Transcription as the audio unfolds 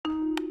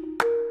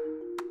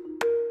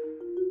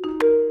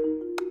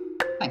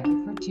Thank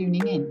you for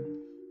tuning in.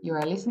 You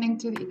are listening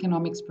to the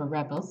Economics for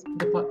Rebels,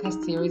 the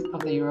podcast series of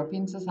the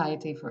European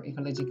Society for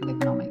Ecological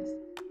Economics.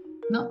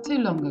 Not too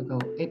long ago,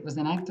 it was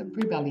an act of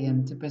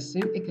rebellion to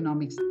pursue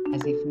economics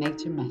as if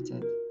nature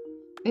mattered.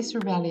 This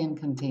rebellion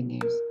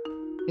continues.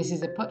 This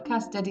is a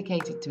podcast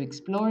dedicated to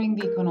exploring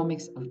the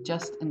economics of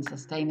just and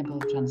sustainable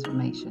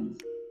transformations.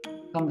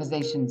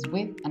 Conversations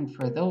with and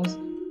for those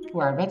who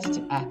are ready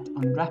to act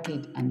on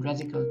rapid and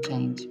radical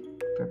change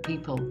for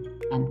people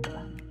and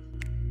planet.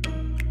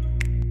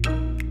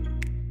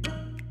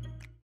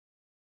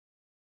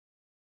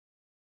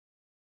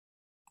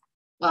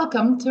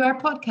 Welcome to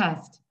our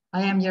podcast.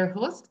 I am your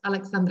host,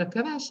 Alexandra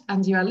Kovacs,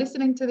 and you are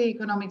listening to the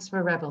Economics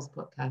for Rebels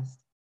podcast.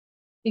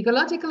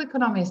 Ecological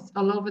economists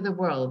all over the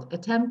world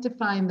attempt to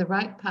find the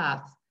right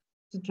path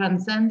to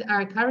transcend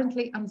our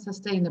currently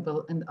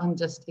unsustainable and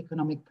unjust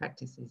economic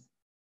practices.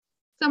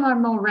 Some are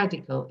more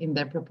radical in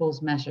their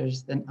proposed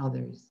measures than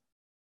others.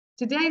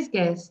 Today's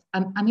guest,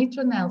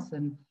 Anitra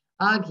Nelson,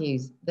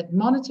 argues that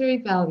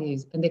monetary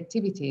values and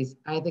activities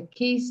are the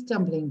key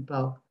stumbling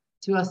block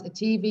to us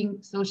achieving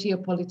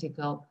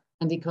socio-political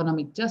and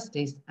economic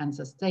justice and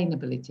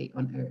sustainability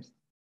on Earth.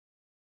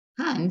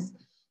 Hence,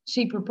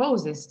 she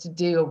proposes to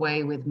do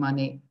away with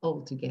money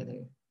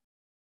altogether.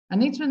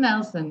 Anitra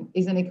Nelson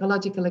is an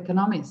ecological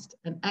economist,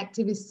 an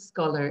activist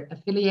scholar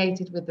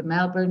affiliated with the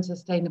Melbourne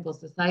Sustainable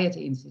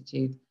Society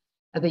Institute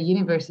at the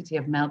University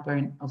of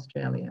Melbourne,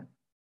 Australia.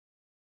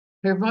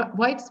 Her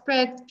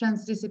widespread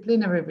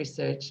transdisciplinary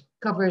research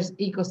covers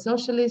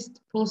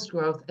eco-socialist,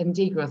 post-growth and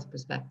degrowth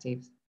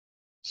perspectives.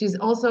 She's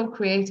also a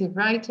creative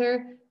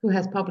writer who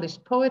has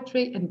published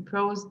poetry and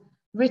prose,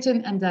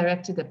 written and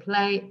directed a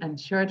play and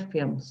short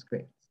film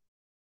scripts.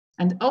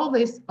 And all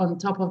this on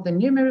top of the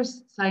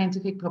numerous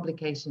scientific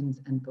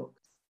publications and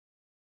books.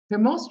 Her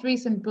most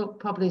recent book,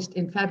 published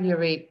in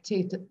February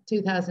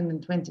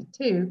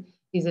 2022,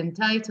 is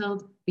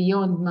entitled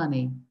Beyond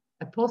Money,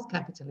 a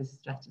Post-Capitalist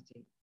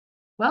Strategy.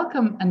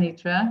 Welcome,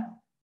 Anitra.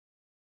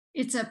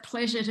 It's a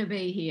pleasure to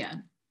be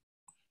here.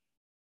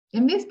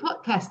 In this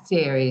podcast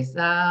series,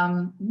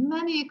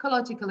 many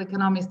ecological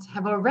economists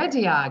have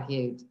already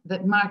argued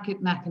that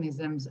market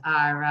mechanisms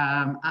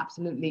are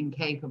absolutely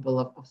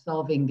incapable of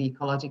solving the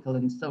ecological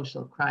and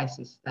social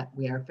crisis that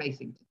we are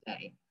facing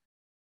today.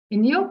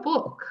 In your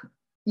book,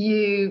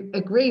 you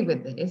agree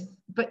with this,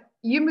 but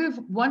you move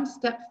one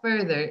step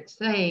further,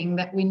 saying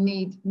that we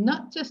need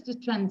not just to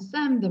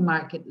transcend the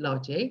market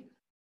logic,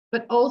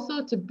 but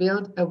also to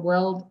build a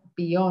world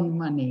beyond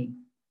money.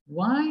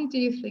 Why do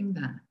you think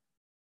that?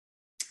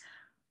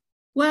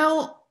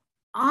 Well,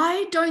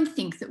 I don't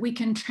think that we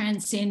can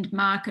transcend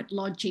market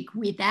logic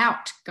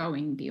without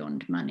going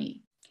beyond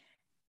money.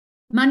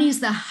 Money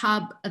is the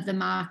hub of the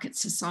market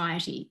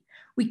society.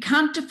 We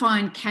can't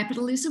define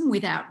capitalism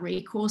without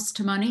recourse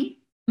to money.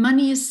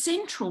 Money is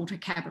central to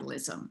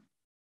capitalism.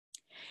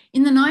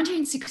 In the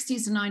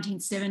 1960s and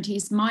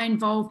 1970s, my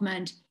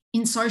involvement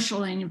in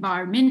social and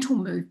environmental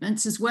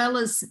movements, as well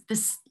as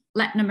the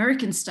Latin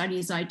American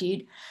studies I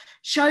did,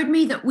 showed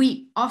me that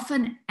we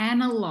often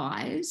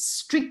analyse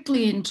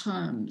strictly in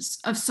terms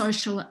of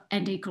social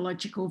and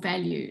ecological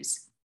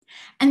values.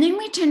 And then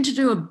we tend to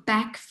do a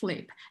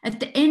backflip. At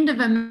the end of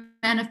a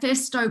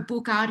manifesto,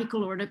 book,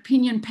 article, or an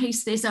opinion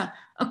piece, there's a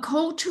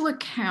call to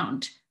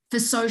account for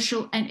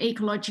social and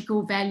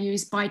ecological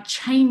values by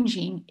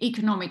changing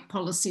economic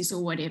policies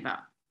or whatever.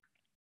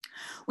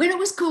 When it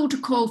was called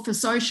to call for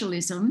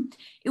socialism,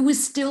 it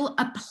was still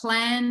a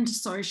planned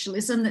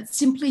socialism that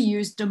simply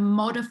used a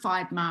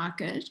modified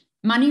market,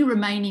 money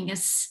remaining a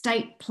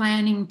state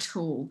planning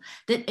tool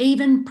that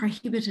even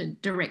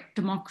prohibited direct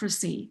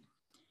democracy.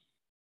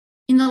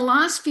 In the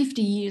last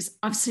 50 years,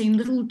 I've seen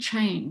little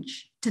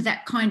change to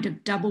that kind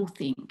of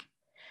doublethink,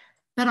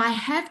 but I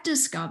have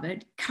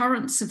discovered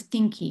currents of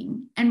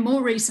thinking, and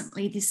more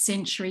recently this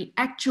century,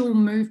 actual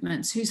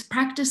movements whose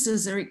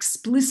practices are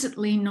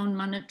explicitly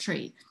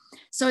non-monetary,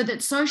 so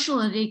that social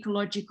and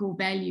ecological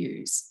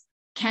values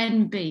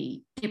can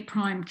be their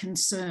prime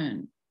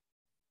concern.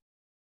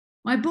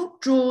 My book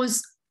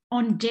draws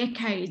on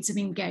decades of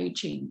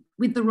engaging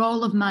with the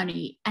role of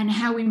money and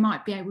how we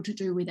might be able to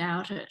do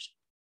without it.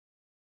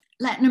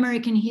 Latin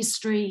American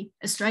history,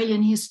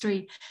 Australian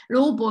history, it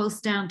all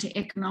boils down to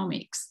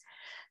economics.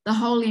 The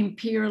whole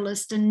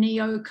imperialist and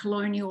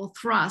neo-colonial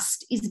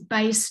thrust is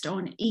based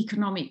on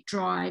economic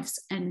drives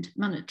and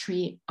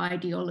monetary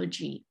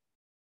ideology.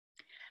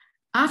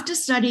 After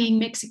studying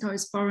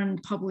Mexico's foreign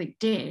public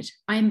debt,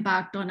 I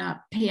embarked on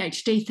a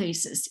PhD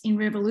thesis in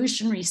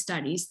revolutionary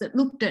studies that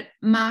looked at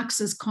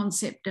Marx's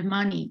concept of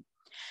money.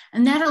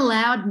 And that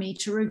allowed me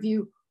to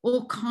review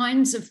all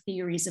kinds of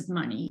theories of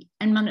money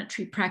and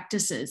monetary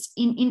practices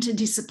in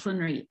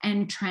interdisciplinary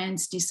and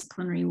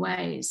transdisciplinary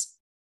ways.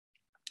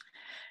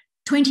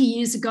 20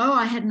 years ago,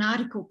 I had an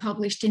article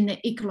published in the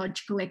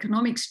Ecological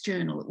Economics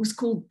Journal. It was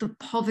called The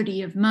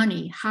Poverty of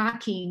Money,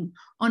 harking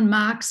on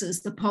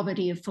Marx's The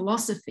Poverty of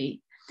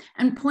Philosophy,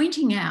 and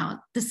pointing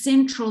out the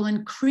central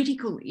and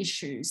critical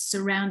issues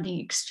surrounding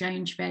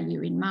exchange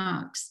value in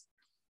Marx.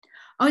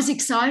 I was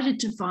excited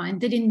to find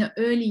that in the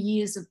early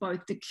years of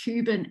both the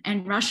Cuban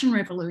and Russian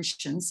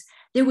revolutions,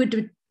 there were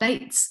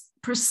debates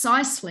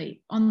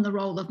precisely on the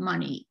role of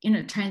money in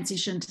a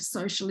transition to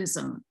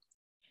socialism.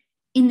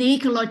 In the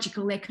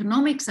Ecological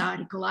Economics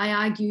article, I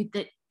argued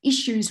that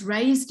issues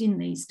raised in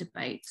these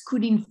debates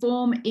could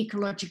inform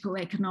ecological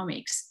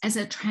economics as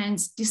a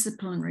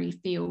transdisciplinary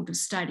field of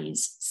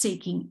studies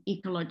seeking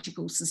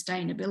ecological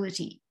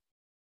sustainability.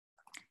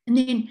 And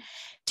then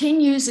 10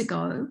 years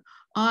ago,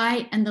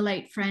 I and the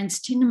late Frans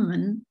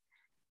Timmerman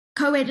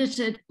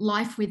co-edited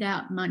Life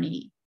Without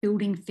Money,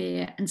 Building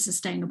Fair and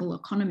Sustainable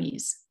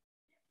Economies.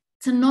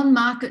 It's a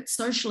non-market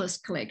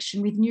socialist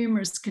collection with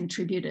numerous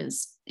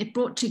contributors. It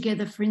brought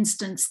together, for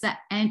instance, the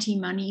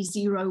anti-money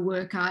zero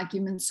work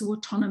arguments of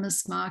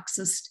autonomous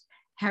Marxist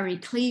Harry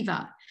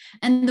Cleaver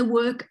and the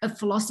work of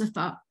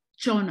philosopher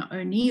John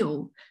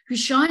O'Neill, who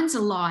shines a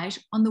light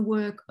on the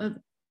work of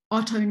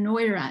Otto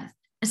Neurath,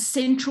 a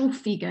central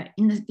figure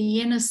in the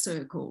Vienna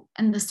Circle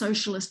and the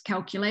socialist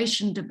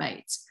calculation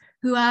debates,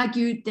 who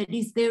argued that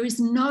there is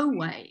no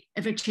way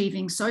of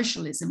achieving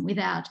socialism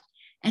without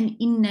an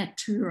in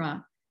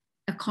natura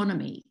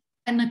economy,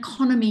 an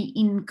economy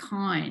in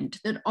kind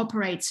that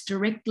operates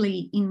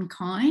directly in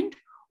kind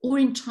or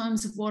in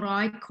terms of what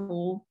I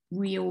call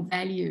real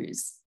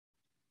values.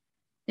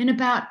 Then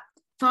about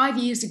 5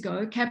 years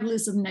ago,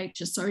 Capitalism,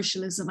 Nature,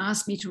 Socialism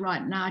asked me to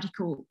write an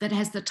article that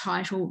has the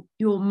title,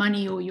 Your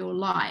Money or Your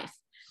Life.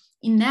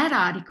 In that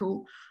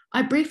article,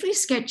 I briefly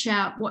sketch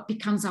out what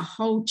becomes a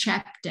whole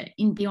chapter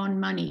in Beyond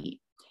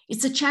Money.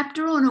 It's a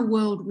chapter on a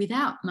world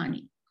without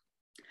money.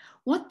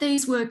 What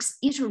these works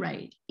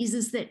iterate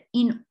is that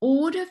in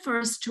order for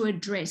us to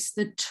address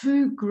the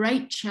two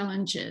great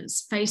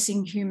challenges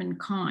facing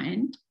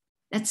humankind,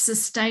 that's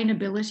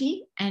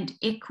sustainability and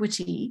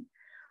equity,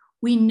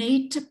 we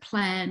need to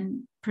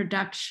plan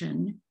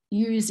production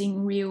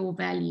using real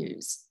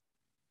values.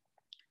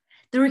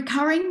 The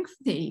recurring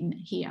theme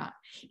here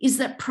is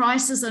that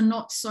prices are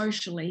not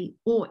socially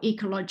or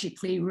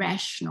ecologically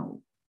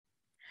rational.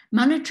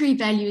 Monetary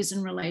values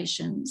and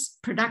relations,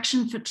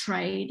 production for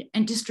trade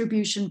and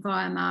distribution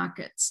via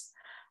markets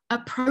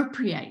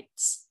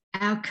appropriates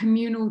our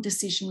communal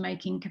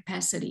decision-making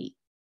capacity.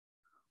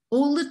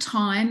 All the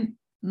time,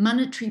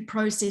 monetary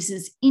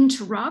processes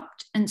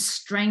interrupt and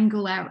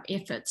strangle our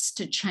efforts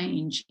to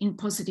change in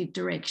positive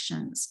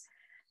directions.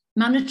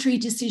 Monetary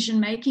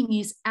decision-making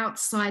is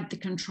outside the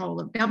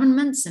control of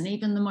governments and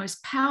even the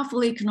most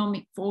powerful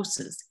economic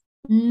forces.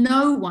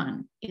 No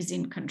one is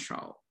in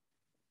control.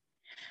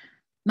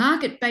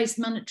 Market-based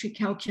monetary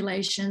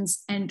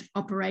calculations and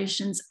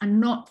operations are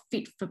not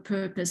fit for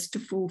purpose to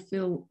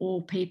fulfill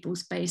all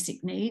people's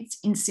basic needs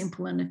in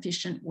simple and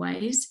efficient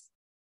ways,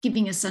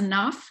 giving us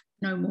enough,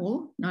 no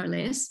more, no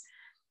less.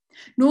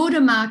 Nor do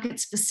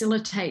markets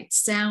facilitate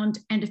sound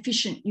and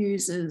efficient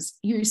uses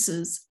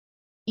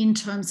in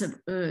terms of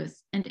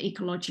earth and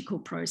ecological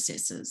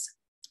processes.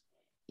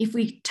 If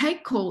we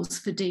take calls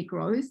for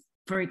degrowth,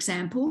 for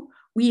example,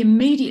 we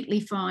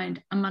immediately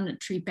find a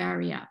monetary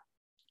barrier.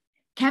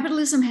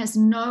 Capitalism has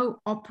no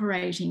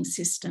operating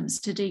systems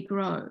to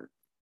degrow.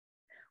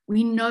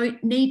 We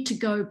need to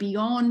go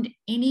beyond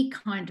any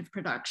kind of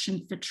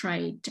production for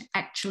trade to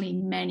actually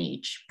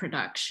manage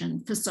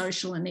production for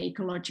social and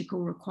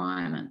ecological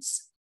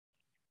requirements.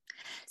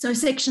 So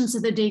sections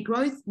of the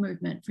degrowth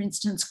movement, for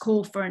instance,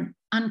 call for an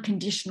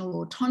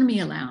unconditional autonomy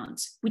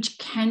allowance, which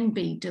can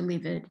be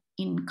delivered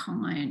in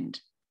kind.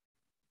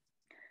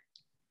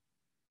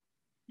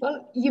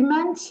 Well, you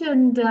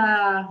mentioned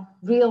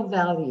real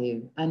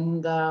value,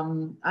 and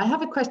I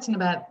have a question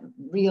about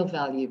real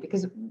value,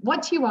 because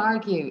what you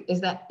argue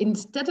is that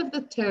instead of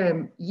the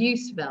term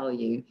use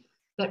value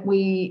that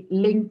we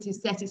link to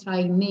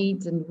satisfying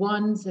needs and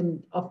wants,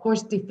 and of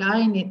course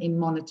define it in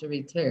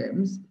monetary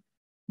terms,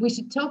 we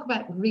should talk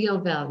about real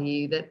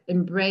value that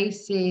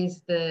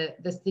embraces the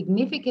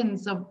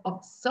significance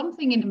of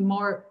something in a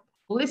more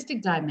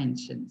holistic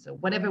dimension. So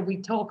whatever we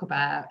talk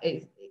about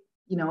is,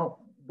 you know,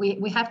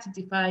 we have to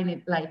define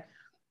it like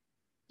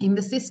in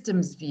the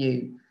systems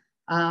view,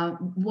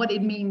 what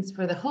it means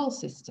for the whole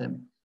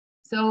system.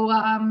 So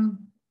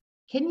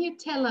can you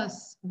tell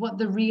us what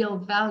the real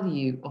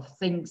value of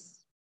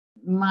things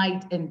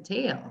might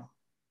entail?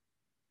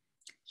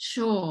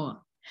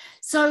 Sure.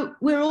 So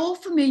we're all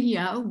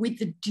familiar with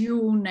the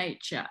dual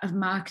nature of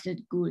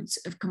marketed goods,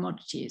 of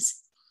commodities.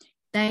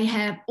 They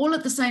have all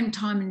at the same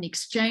time an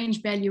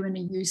exchange value and a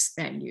use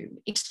value.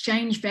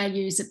 Exchange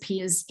values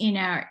appears in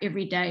our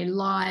everyday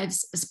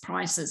lives as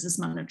prices, as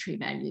monetary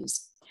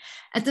values.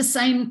 At the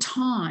same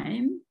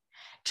time,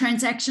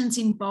 transactions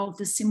involve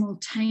the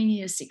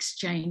simultaneous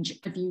exchange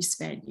of use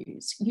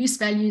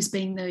values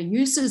being the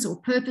uses or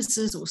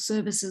purposes or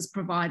services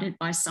provided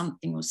by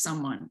something or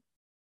someone.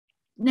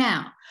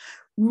 Now,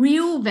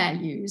 real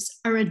values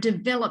are a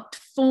developed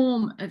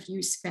form of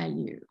use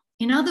value.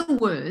 In other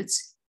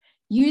words,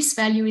 use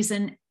value is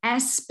an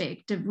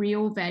aspect of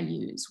real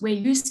values, where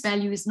use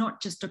value is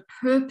not just a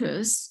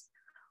purpose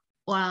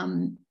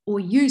or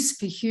use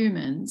for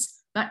humans,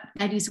 but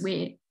that is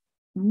where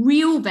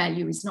real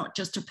value is not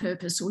just a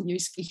purpose or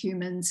use for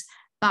humans,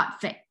 but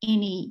for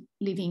any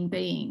living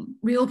being.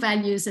 Real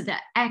values are the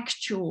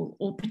actual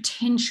or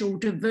potential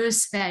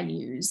diverse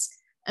values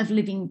of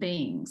living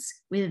beings,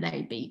 whether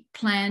they be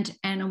plant,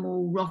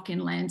 animal, rock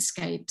and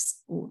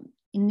landscapes, or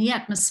in the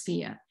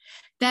atmosphere.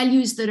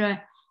 Values that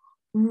are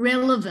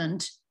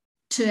relevant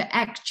to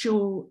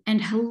actual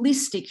and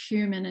holistic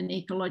human and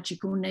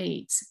ecological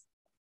needs.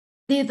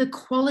 They're the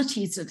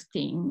qualities of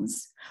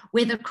things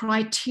where the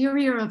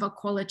criteria of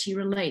equality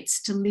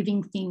relates to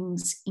living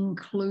things,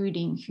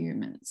 including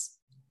humans.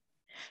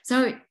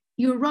 So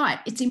you're right,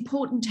 it's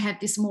important to have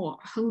this more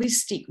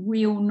holistic,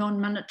 real,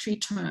 non-monetary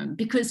term,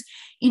 because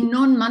in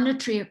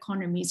non-monetary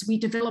economies, we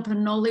develop a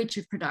knowledge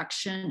of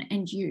production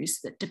and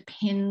use that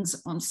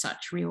depends on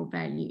such real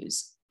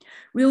values.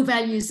 Real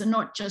values are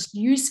not just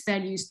use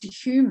values to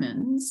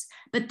humans,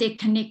 but they're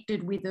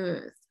connected with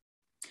Earth.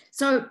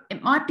 So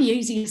it might be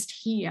easiest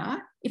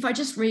here if I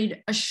just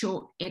read a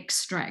short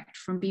extract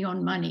from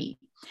Beyond Money.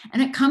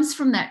 And it comes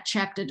from that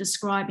chapter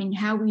describing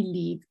how we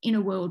live in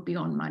a world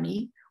beyond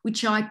money,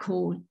 which I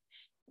call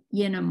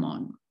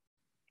Yenemon.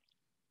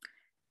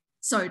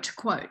 So to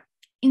quote,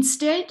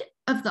 instead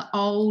of the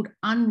old,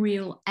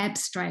 unreal,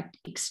 abstract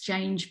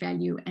exchange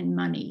value and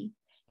money,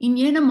 in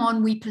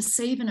Yenemon, we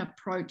perceive and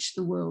approach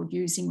the world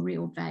using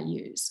real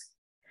values.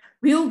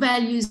 Real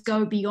values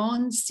go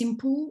beyond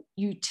simple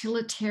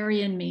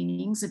utilitarian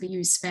meanings of a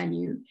use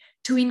value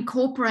to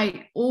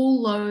incorporate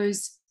all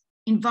those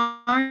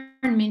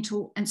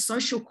environmental and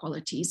social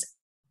qualities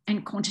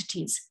and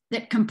quantities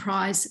that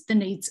comprise the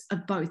needs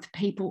of both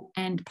people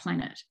and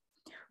planet.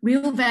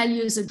 Real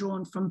values are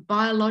drawn from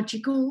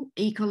biological,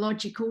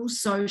 ecological,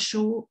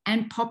 social,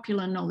 and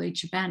popular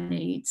knowledge of our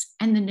needs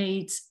and the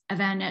needs of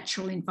our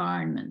natural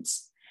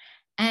environments,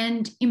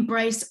 and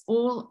embrace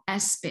all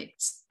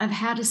aspects of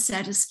how to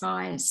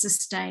satisfy,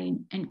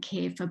 sustain, and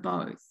care for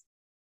both.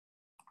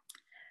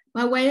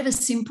 By way of a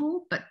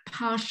simple but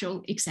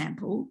partial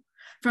example,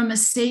 from a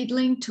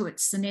seedling to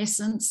its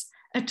senescence,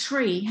 a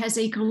tree has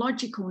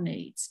ecological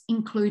needs,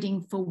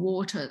 including for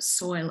water,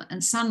 soil,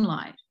 and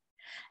sunlight.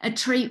 A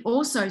tree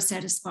also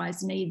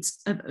satisfies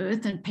needs of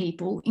earth and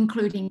people,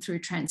 including through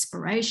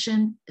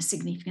transpiration, a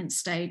significant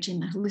stage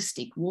in the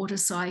holistic water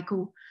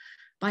cycle,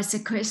 by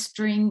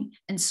sequestering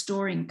and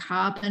storing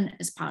carbon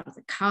as part of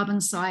the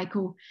carbon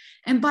cycle,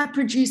 and by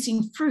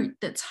producing fruit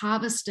that's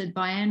harvested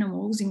by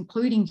animals,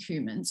 including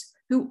humans,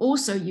 who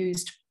also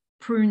used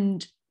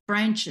pruned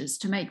branches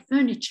to make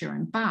furniture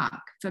and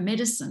bark for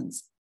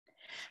medicines.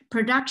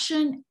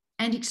 Production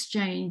and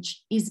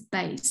exchange is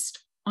based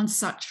on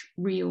such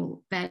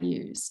real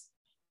values.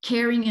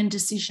 Caring and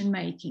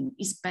decision-making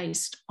is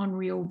based on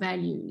real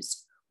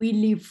values. We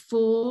live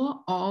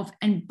for, of,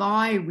 and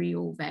by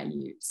real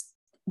values.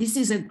 This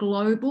is a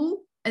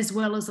global as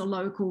well as a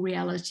local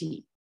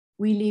reality.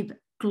 We live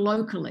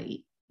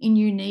locally in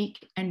unique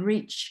and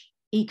rich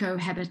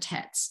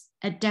eco-habitats,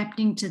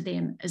 adapting to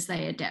them as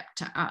they adapt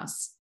to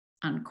us,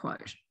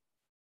 unquote.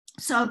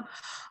 So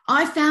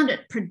I found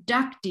it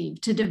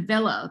productive to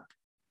develop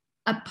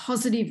a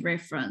positive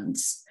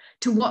reference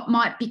to what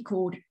might be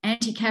called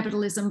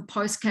anti-capitalism,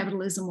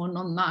 post-capitalism, or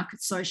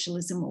non-market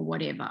socialism, or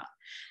whatever.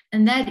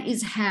 And that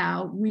is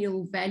how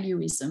real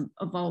valuism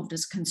evolved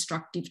as a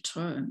constructive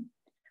term.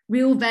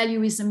 Real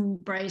valuism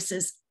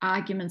embraces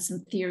arguments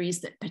and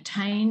theories that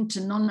pertain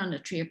to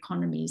non-monetary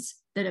economies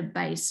that are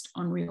based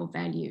on real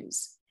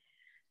values.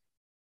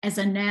 As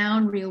a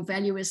noun, real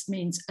valuist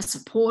means a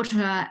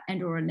supporter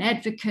and or an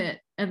advocate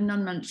of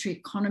non-monetary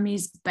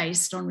economies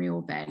based on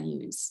real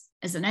values.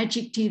 As an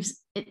adjective,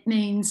 it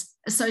means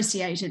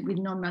associated with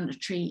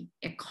non-monetary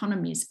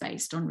economies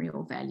based on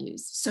real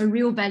values. So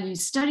real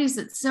values studies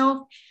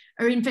itself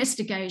are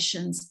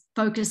investigations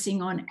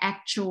focusing on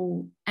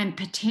actual and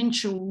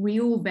potential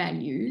real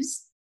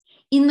values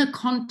in the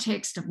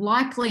context of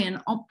likely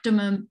and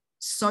optimum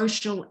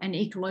social and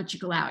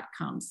ecological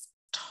outcomes,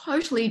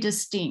 totally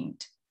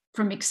distinct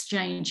from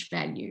exchange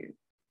value.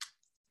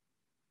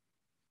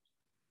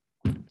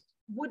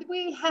 Would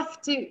we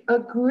have to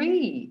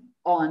agree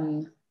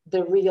on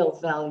the real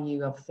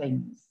value of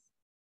things?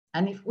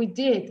 And if we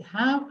did,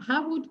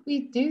 how would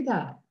we do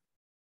that?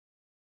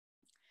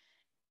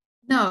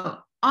 No,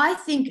 I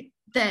think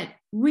that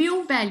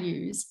real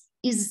values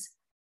is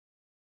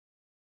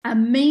a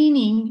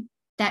meaning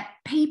that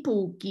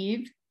people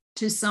give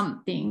to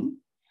something,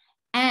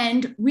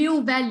 and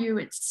real value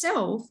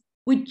itself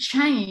would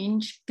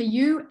change for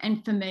you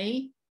and for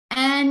me,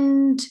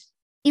 and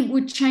it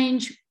would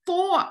change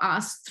for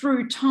us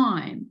through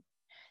time,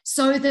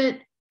 so that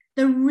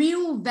the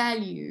real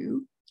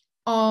value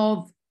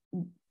of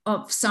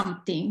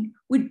something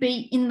would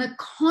be in the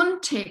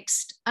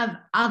context of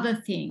other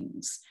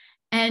things.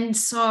 And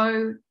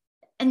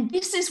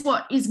this is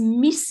what is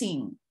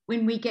missing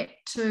when we get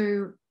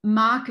to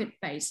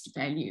market-based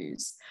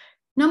values.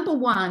 Number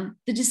one,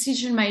 the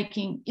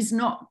decision-making is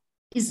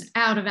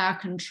out of our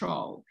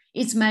control.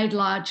 It's made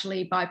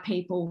largely by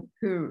people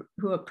who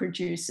are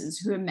producers,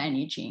 who are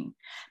managing.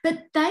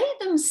 But they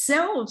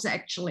themselves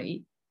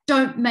actually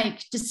don't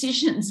make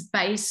decisions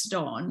based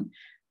on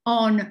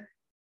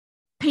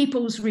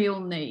people's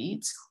real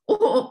needs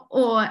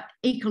or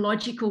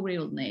ecological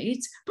real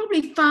needs.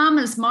 Probably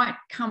farmers might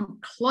come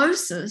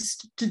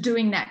closest to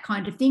doing that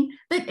kind of thing,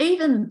 but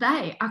even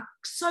they are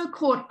so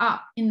caught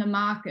up in the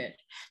market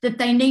that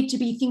they need to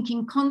be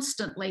thinking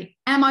constantly,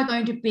 am I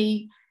going to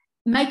be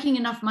making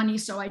enough money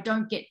so I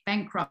don't get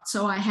bankrupt,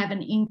 so I have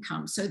an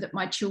income, so that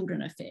my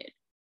children are fed?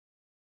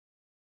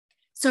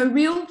 So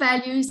real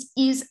values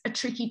is a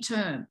tricky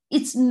term.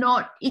 It's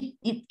not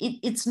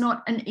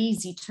an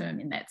easy term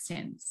in that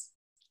sense.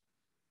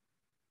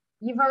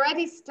 You've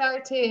already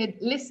started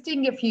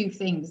listing a few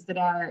things that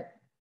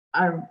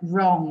are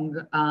wrong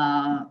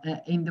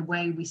in the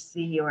way we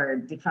see or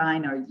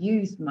define or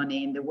use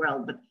money in the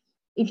world. But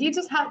if you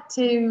just had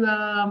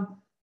to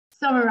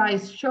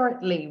summarize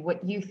shortly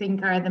what you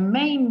think are the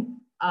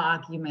main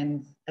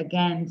arguments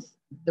against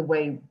the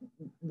way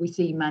we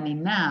see money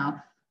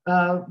now,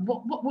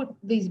 what would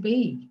these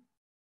be?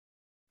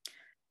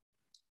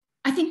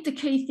 I think the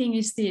key thing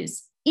is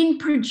this: in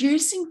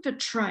producing for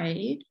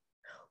trade,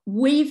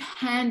 we've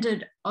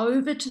handed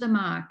over to the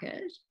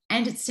market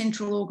and its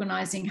central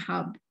organising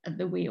hub of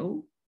the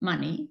wheel,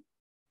 money,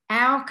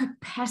 our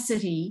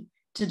capacity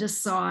to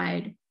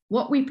decide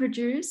what we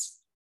produce,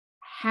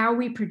 how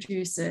we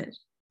produce it,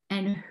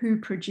 and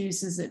who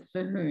produces it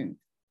for whom.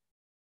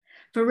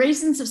 For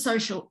reasons of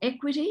social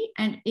equity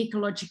and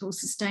ecological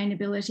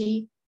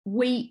sustainability,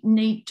 we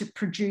need to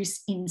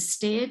produce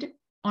instead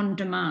on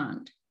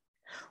demand.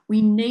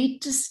 We need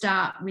to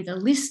start with a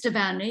list of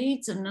our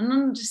needs and an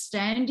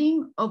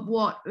understanding of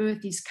what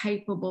Earth is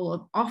capable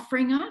of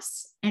offering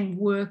us and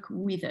work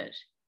with it.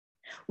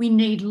 We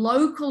need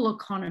local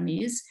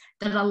economies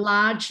that are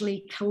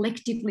largely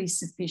collectively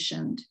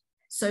sufficient,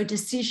 so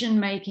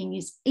decision-making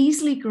is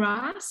easily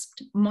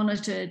grasped,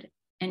 monitored,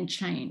 and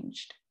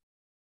changed.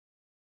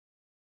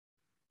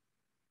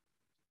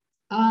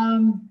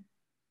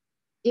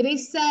 It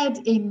is said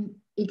in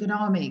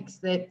economics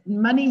that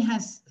money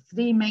has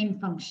three main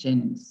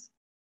functions: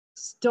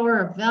 store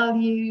of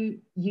value,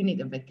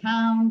 unit of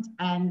account,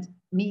 and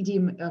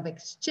medium of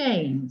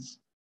exchange.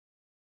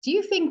 Do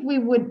you think we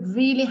would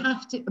really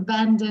have to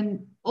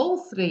abandon all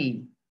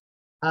three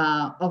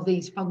of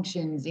these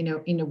functions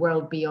in a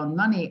world beyond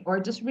money, or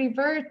just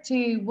revert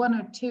to one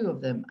or two of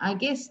them? I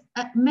guess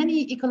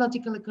many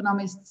ecological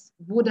economists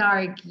would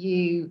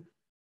argue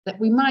that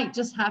we might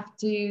just have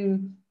to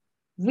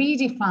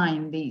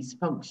redefine these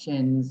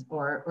functions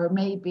or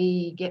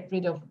maybe get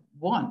rid of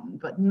one,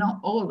 but not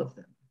all of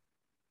them.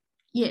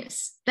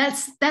 Yes,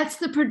 that's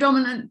the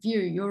predominant view,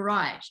 you're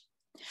right.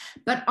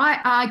 But I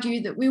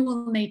argue that we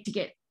will need to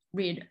get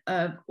rid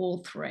of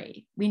all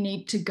three. We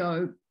need to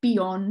go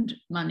beyond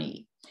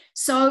money.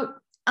 So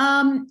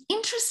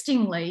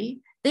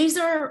interestingly, these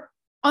are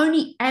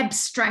only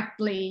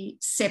abstractly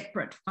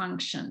separate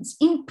functions.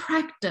 In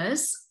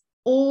practice,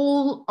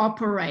 all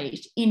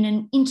operate in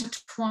an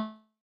intertwined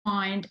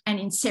and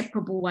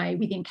inseparable way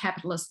within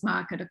capitalist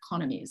market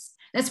economies.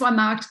 That's why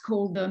Marx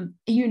called them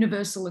a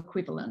universal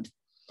equivalent.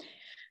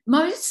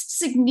 Most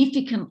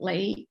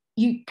significantly,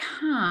 you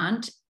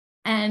can't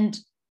and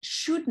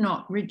should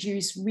not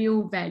reduce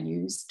real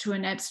values to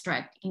an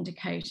abstract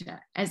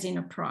indicator, as in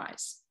a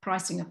price,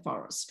 pricing a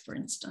forest, for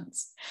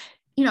instance.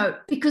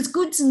 Because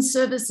goods and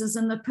services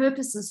and the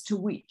purposes to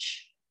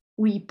which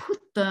we put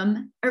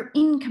them are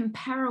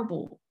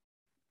incomparable,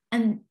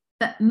 and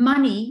that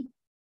money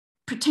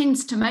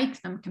pretends to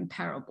make them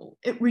comparable.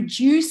 It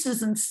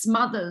reduces and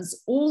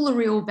smothers all the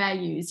real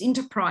values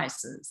into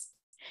prices.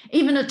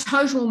 Even a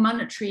total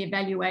monetary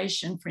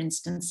evaluation, for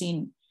instance,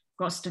 in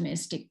gross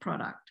domestic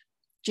product,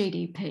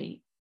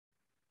 GDP.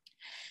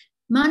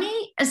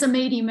 Money as a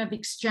medium of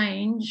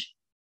exchange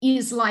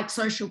is like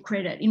social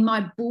credit. In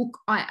my book,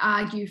 I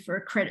argue for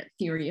a credit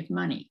theory of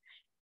money.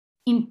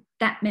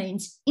 That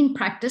means in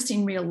practice,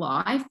 in real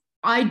life,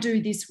 I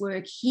do this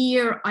work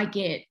here, I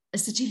get a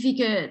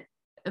certificate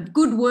of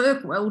good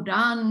work, well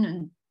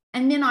done,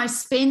 and then I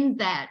spend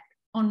that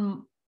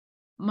on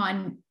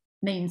my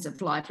means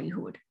of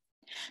livelihood.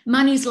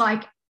 Money's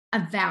like a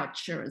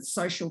voucher as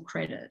social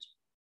credit.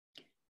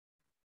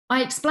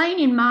 I explain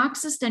in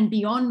Marxist and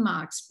beyond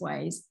Marx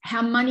ways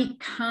how money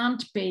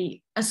can't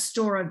be a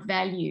store of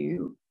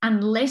value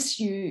unless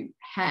you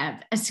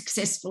have a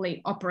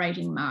successfully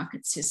operating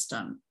market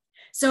system.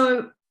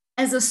 So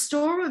as a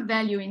store of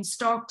value in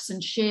stocks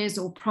and shares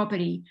or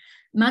property,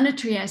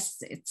 monetary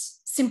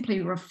assets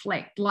simply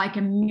reflect, like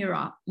a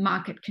mirror,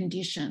 market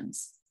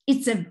conditions.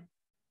 It's a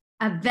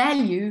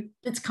value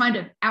that's kind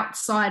of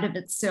outside of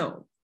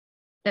itself.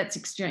 That's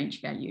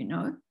exchange value,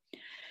 no?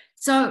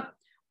 So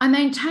I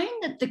maintain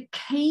that the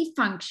key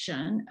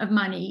function of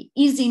money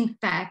is, in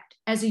fact,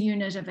 as a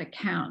unit of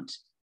account.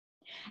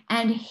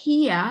 And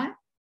here,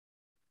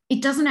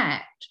 it doesn't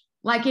act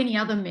like any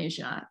other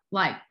measure,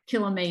 like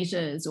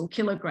kilometres or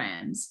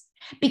kilograms,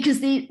 because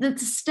the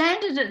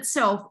standard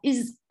itself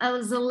is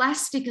as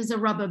elastic as a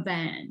rubber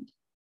band,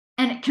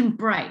 and it can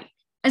break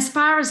as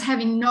far as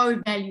having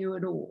no value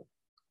at all.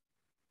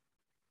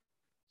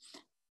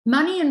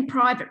 Money and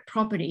private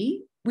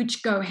property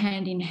which go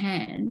hand in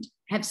hand,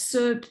 have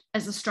served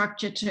as a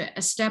structure to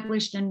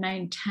establish and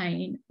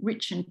maintain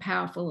rich and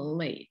powerful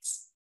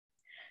elites.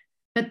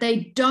 But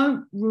they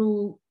don't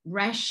rule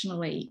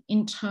rationally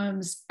in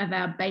terms of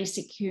our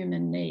basic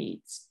human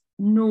needs,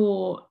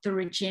 nor the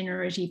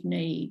regenerative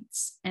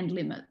needs and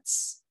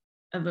limits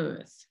of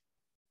Earth.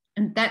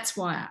 And that's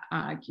why I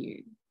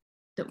argue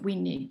that we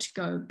need to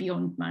go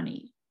beyond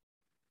money.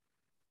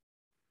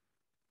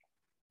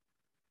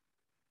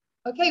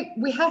 Okay,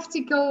 we have to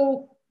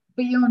go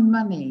beyond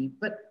money,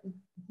 but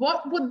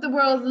what would the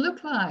world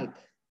look like?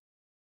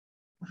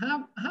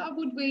 How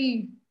would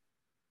we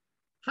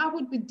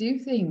do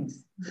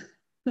things?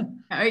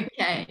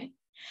 Okay,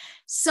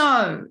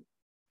 so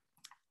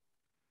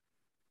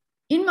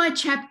in my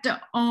chapter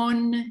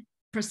on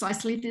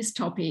precisely this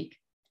topic,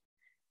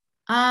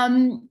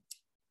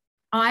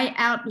 I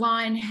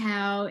outline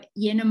how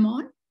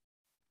Yenamon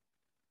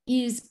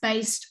is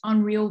based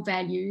on real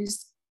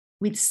values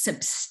with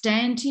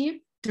substantive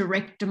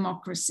direct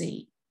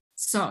democracy.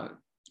 So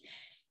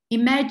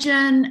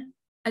imagine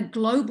a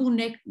global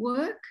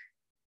network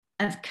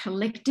of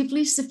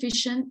collectively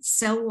sufficient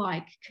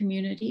cell-like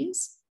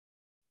communities.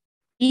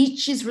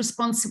 Each is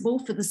responsible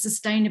for the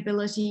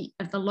sustainability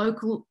of the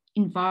local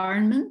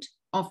environment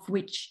of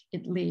which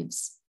it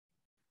lives.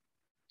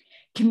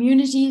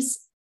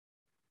 Communities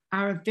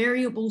are of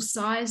variable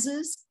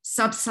sizes,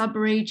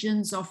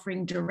 sub-regions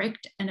offering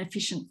direct and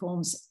efficient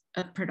forms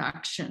of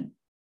production,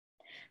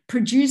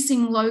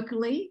 producing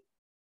locally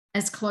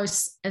as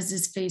close as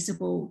is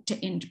feasible to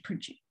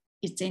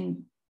its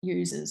end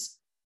users.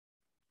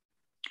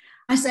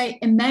 I say,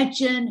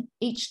 imagine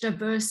each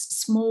diverse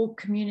small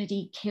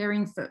community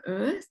caring for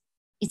Earth.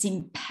 It's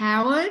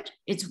empowered,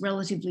 it's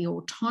relatively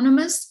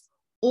autonomous,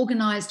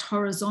 organised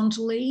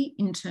horizontally,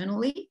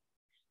 internally,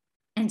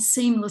 and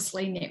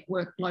seamlessly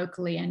networked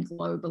locally and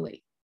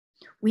globally.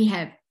 We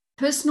have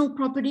personal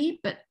property,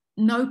 but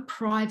no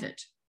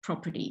private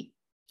property.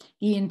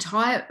 The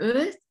entire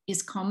Earth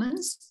is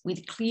commons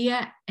with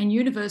clear and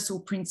universal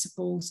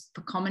principles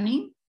for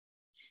commoning,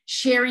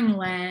 sharing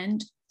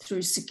land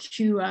through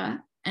secure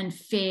and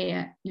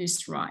fair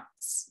use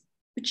rights,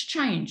 which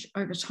change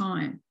over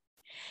time.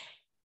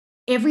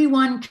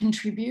 Everyone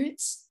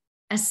contributes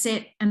a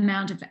set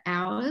amount of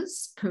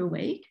hours per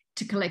week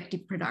to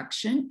collective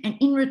production, and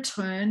in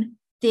return,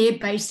 their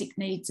basic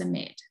needs are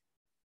met.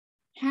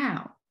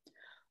 How?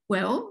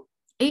 Well,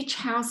 each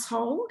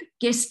household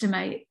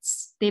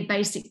guesstimates their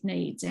basic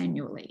needs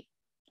annually.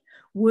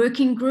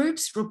 Working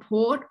groups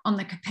report on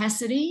the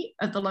capacity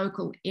of the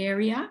local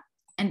area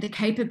and the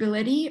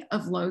capability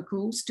of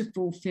locals to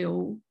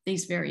fulfill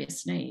these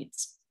various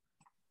needs.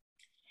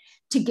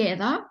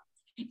 Together,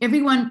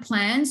 everyone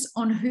plans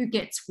on who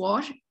gets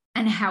what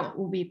and how it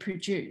will be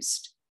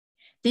produced.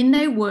 Then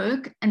they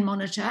work and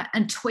monitor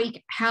and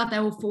tweak how they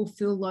will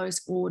fulfill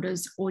those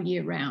orders all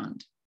year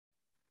round.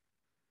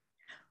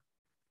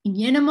 In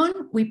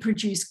Yenamon, we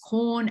produce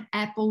corn,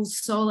 apples,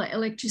 solar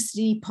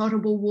electricity,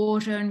 potable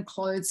water, and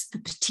clothes for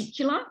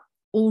particular,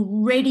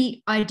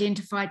 already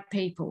identified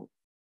people.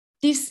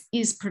 This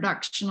is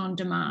production on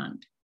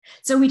demand.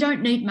 So we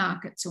don't need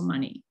markets or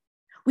money.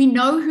 We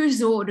know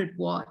who's ordered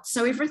what,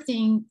 so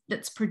everything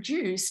that's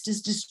produced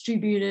is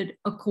distributed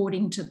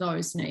according to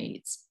those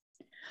needs.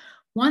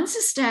 Once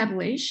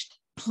established,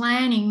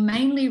 planning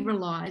mainly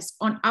relies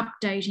on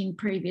updating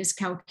previous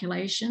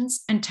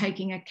calculations and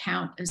taking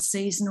account of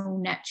seasonal,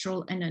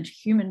 natural, and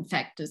human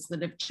factors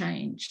that have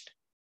changed.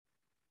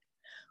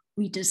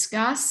 We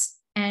discuss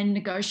and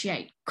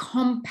negotiate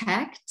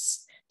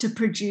compacts to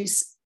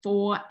produce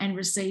for and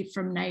receive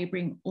from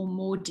neighbouring or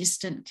more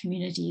distant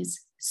communities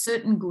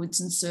certain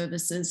goods and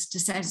services to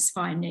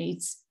satisfy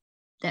needs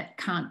that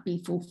can't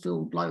be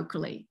fulfilled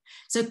locally.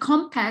 So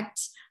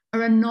compacts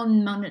are a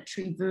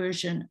non-monetary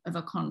version of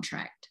a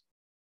contract.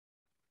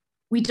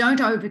 We don't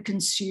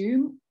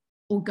overconsume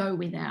or go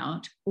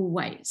without or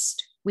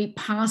waste. We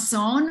pass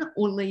on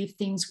or leave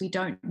things we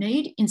don't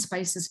need in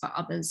spaces for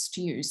others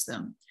to use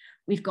them.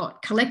 We've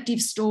got collective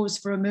stores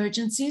for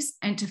emergencies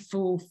and to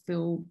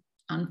fulfill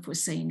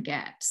unforeseen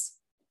gaps.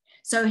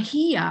 So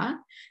here,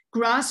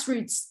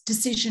 grassroots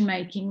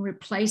decision-making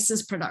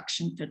replaces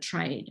production for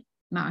trade,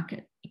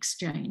 market,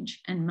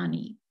 exchange, and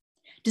money.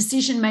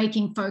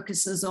 Decision-making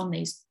focuses on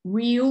these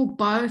real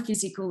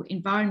biophysical,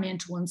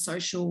 environmental, and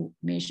social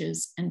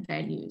measures and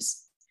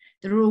values.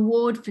 The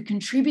reward for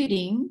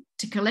contributing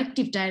to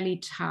collective daily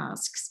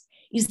tasks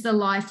is the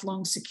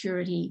lifelong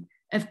security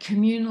of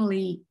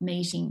communally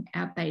meeting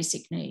our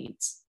basic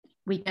needs.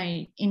 We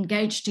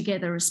engage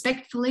together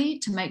respectfully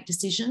to make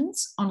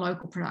decisions on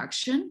local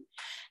production,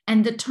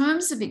 and the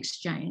terms of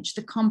exchange,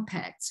 the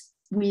compacts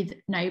with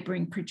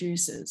neighbouring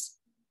producers.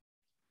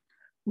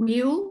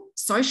 Real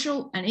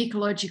social and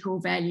ecological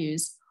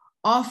values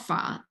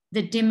offer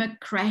the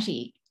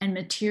democratic and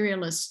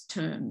materialist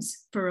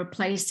terms for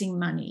replacing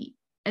money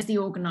as the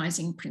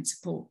organising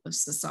principle of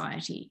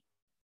society.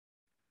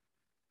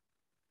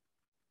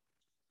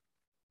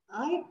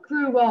 I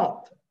grew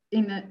up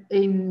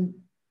in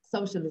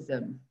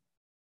socialism,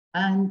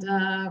 and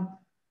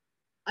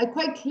I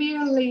quite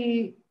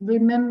clearly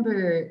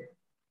remember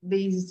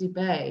these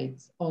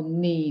debates on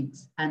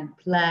needs and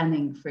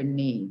planning for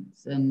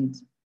needs and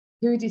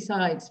who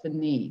decides for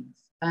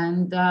needs.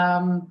 And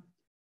I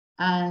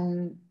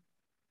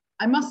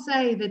must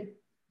say that,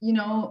 you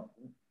know,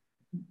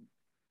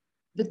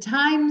 the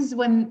times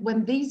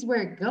when these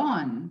were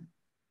gone,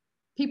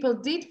 people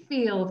did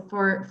feel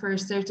for a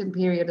certain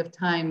period of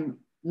time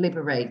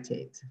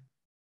liberated.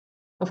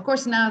 Of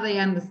course, now they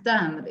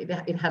understand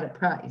that it had a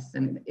price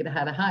and it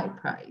had a high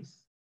price.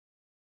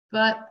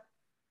 But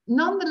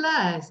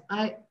nonetheless,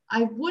 I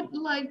would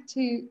like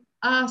to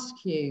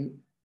ask you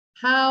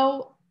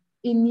how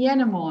in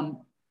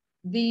Yenamon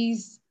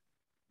these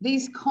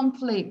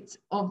conflicts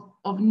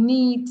of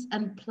needs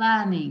and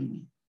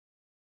planning,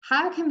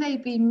 how can they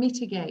be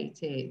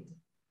mitigated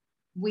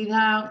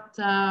without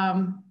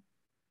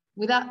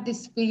without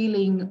this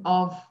feeling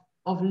of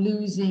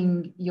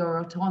losing your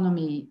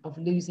autonomy, of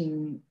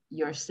losing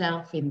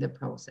yourself in the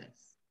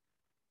process?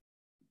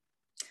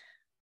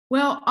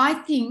 Well, I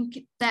think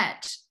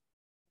that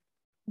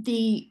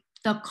the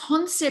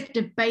concept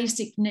of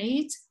basic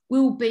needs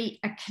will be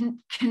a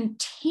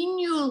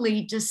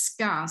continually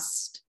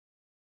discussed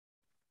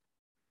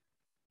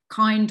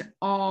kind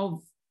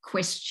of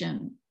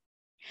question,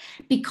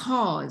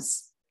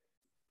 because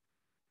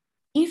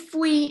if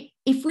we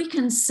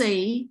can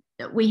see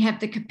that we have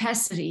the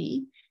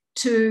capacity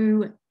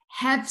to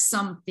have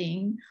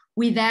something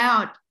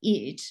without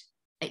it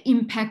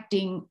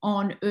impacting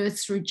on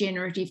Earth's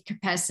regenerative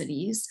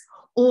capacities,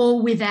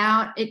 or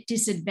without it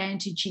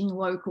disadvantaging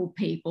local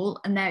people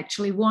and they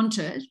actually want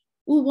it,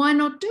 well, why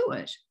not do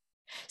it?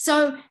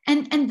 So,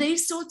 and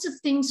these sorts of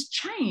things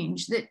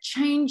change, that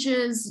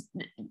changes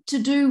to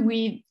do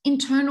with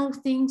internal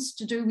things,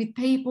 to do with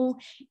people.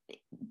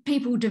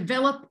 People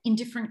develop in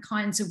different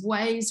kinds of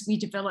ways. We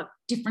develop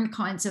different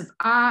kinds of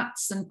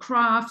arts and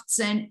crafts,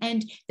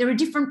 and there are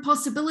different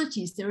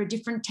possibilities. There are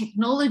different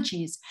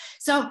technologies.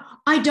 So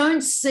I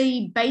don't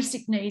see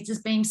basic needs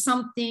as being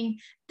something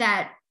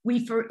that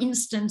we, for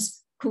instance,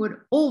 could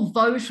all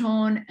vote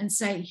on and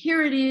say,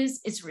 here it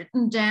is, it's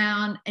written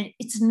down. And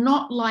it's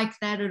not like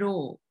that at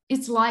all.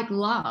 It's like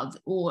love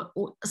or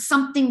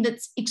something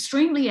that's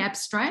extremely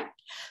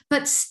abstract,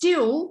 but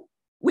still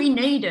we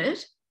need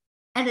it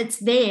and it's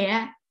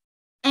there,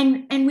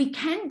 and we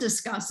can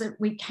discuss it,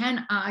 we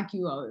can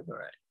argue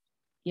over it.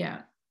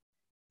 Yeah.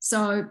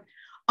 So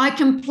I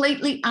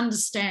completely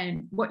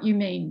understand what you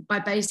mean by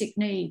basic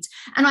needs.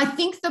 And I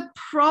think the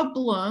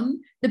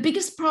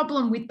biggest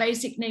problem with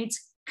basic needs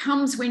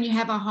comes when you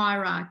have a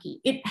hierarchy.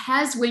 It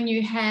has when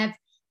you have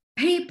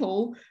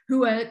people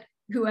who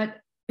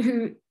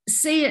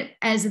see it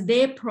as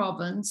their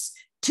province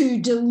to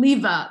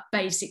deliver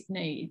basic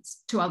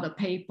needs to other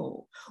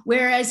people.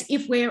 Whereas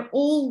if we're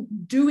all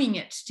doing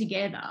it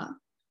together,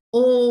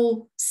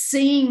 all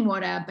seeing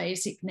what our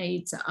basic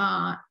needs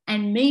are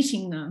and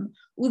meeting them,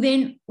 well,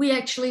 then we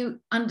actually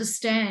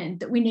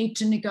understand that we need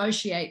to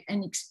negotiate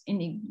and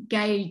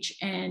engage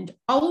and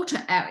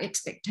alter our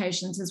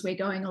expectations as we're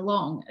going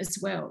along as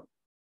well.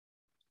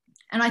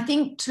 And I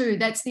think too,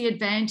 that's the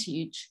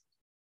advantage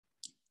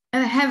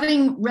of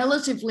having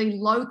relatively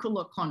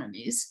local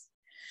economies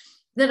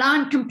that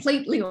aren't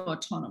completely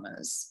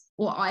autonomous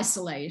or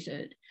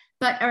isolated,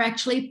 but are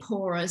actually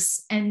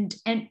porous and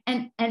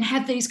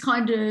have these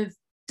kind of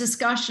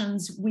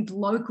discussions with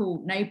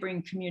local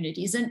neighbouring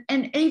communities,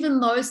 and even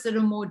those that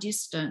are more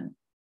distant,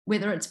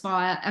 whether it's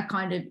via a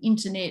kind of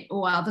internet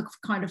or other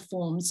kind of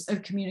forms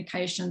of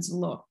communications,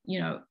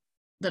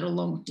 that are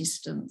long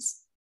distance.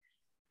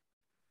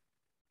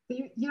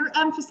 You're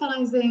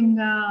emphasizing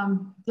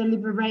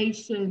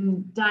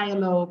deliberation,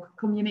 dialogue,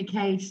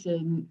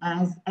 communication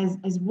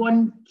as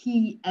one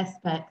key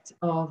aspect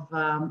of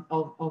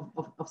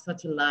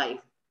such a life,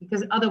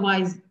 because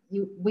otherwise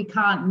we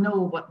can't know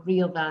what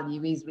real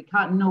value is. We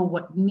can't know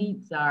what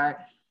needs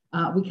are.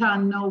 We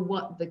can't know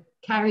what the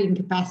carrying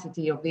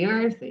capacity of the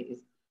earth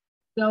is.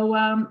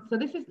 So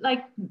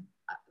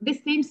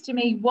this seems to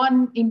me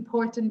one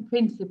important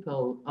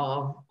principle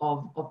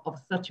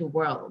of such a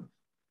world.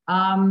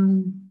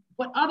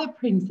 What other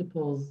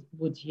principles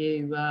would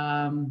you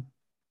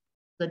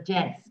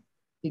suggest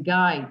to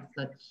guide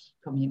such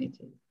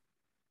communities?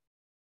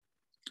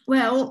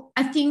 Well,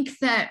 I think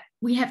that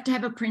we have to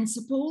have a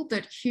principle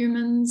that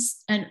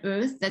humans and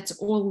Earth, that's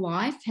all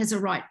life, has a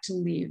right to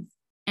live.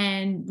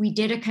 And we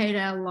dedicate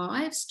our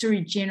lives to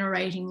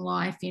regenerating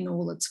life in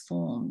all its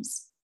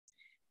forms.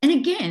 And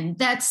again,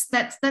 that's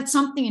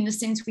something in a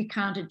sense we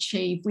can't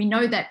achieve. We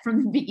know that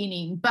from the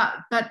beginning,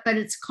 but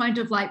it's kind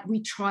of like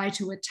we try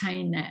to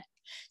attain that.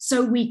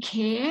 So we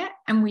care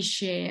and we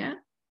share.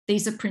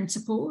 These are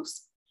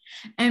principles.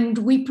 And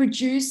we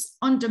produce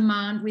on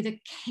demand with a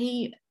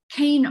keen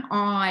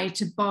eye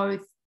to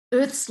both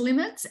Earth's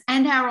limits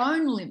and our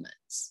own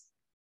limits.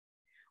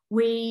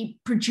 We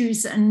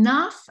produce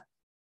enough,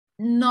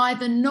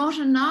 neither not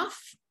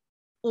enough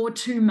or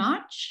too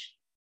much.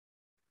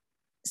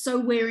 So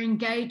we're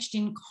engaged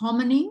in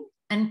commoning,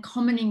 and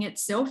commoning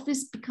itself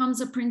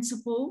becomes a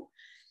principle.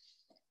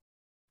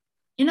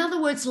 In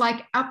other words,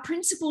 like our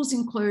principles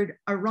include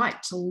a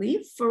right to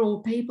live for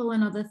all people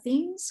and other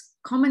things,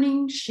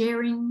 commoning,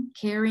 sharing,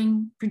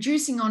 caring,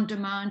 producing on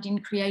demand in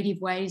creative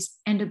ways,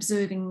 and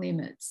observing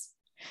limits.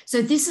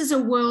 So this is a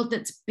world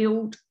that's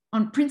built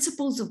on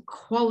principles of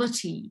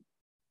quality,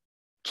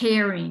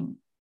 caring,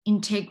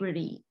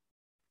 integrity.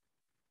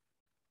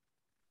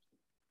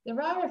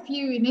 There are a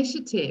few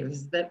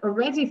initiatives that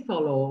already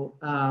follow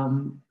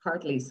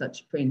partly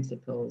such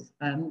principles.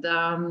 And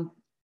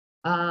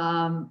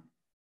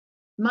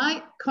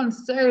my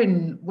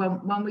concern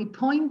when we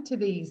point to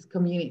these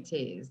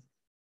communities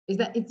is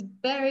that it's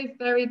very,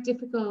 very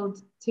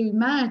difficult to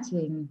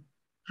imagine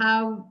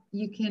how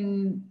you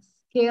can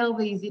scale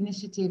these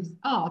initiatives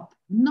up,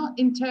 not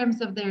in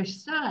terms of their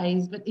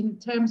size, but in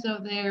terms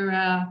of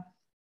their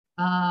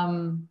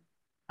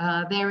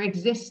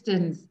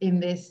existence in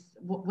this,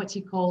 what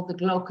you call the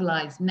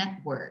globalized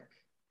network.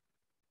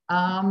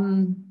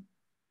 Do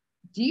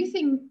you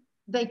think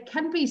they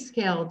can be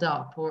scaled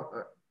up,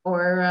 or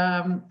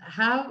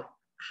how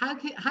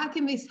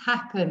can this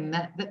happen,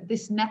 that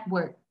this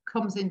network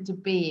comes into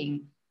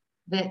being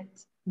that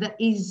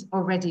is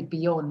already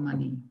beyond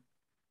money?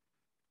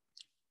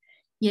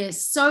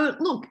 Yes, so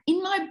look,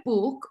 in my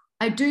book,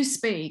 I do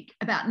speak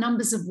about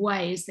numbers of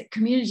ways that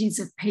communities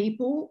of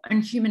people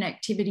and human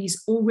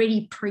activities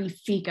already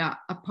prefigure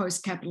a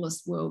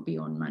post-capitalist world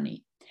beyond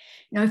money.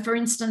 You know, for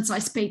instance, I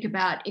speak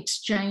about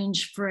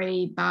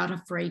exchange-free,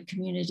 barter-free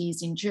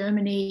communities in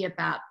Germany,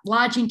 about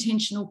large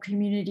intentional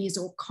communities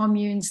or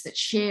communes that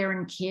share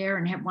and care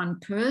and have one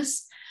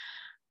purse,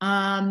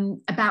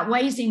 about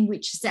ways in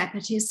which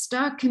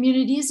Zapatista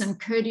communities and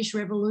Kurdish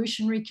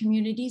revolutionary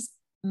communities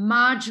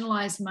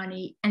marginalised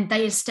money, and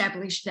they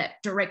established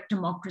that direct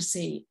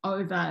democracy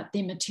over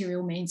their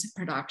material means of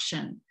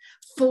production,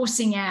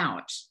 forcing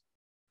out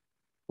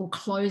or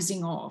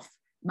closing off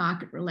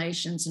market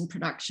relations and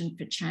production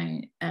for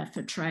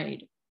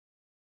trade.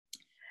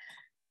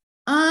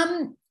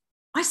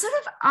 I sort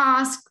of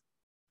ask,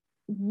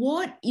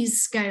 what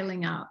is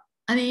scaling up?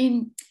 I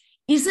mean,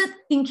 is it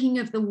thinking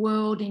of the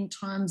world in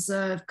terms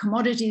of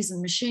commodities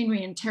and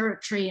machinery and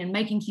territory and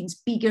making things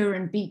bigger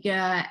and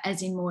bigger,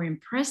 as in more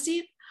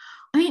impressive?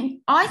 I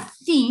mean, I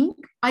think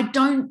I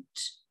don't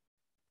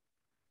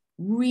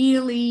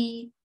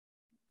really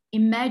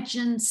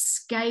imagine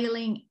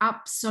scaling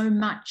up so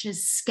much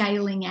as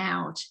scaling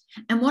out.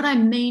 And what I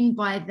mean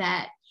by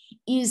that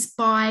is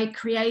by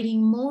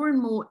creating more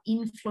and more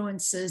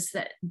influences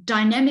that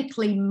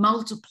dynamically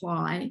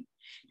multiply,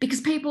 because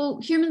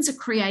humans are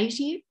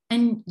creative,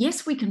 and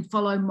yes, we can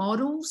follow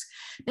models,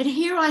 but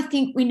here I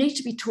think we need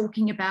to be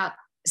talking about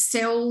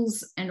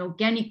cells and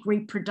organic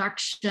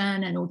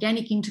reproduction and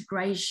organic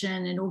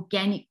integration and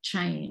organic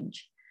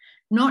change,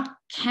 not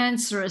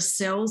cancerous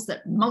cells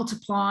that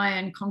multiply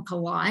and conquer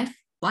life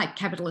like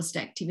capitalist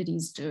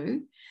activities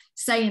do,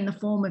 say in the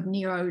form of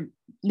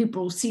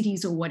neoliberal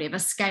cities or whatever,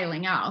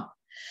 scaling up,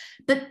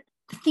 but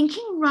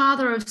thinking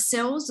rather of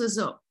cells as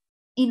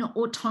in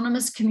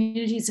autonomous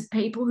communities of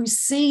people who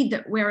see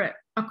that we're at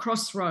a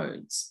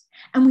crossroads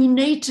and we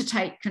need to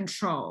take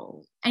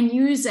control and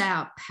use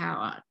our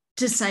power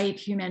to save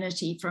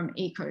humanity from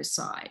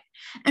ecocide.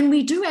 And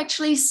we do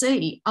actually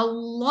see a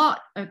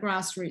lot of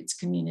grassroots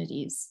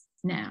communities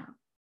now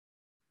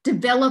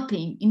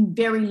developing in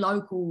very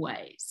local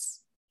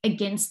ways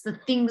against the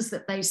things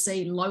that they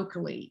see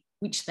locally,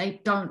 which they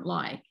don't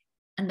like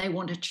and they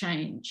want to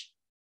change.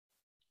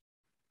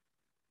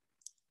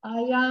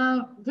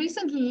 I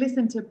recently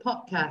listened to a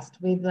podcast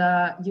with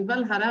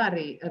Yuval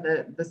Harari,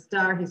 the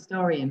star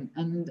historian,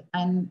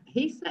 and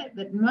he said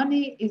that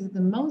money is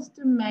the most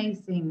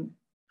amazing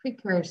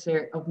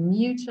precursor of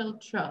mutual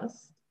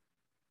trust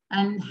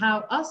and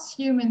how us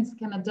humans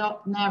can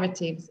adopt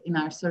narratives in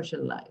our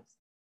social lives.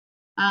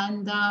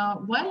 And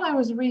while I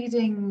was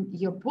reading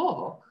your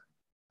book,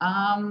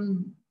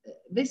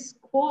 this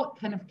quote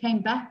kind of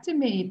came back to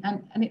me,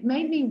 and it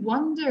made me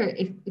wonder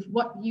if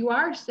what you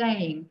are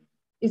saying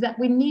is that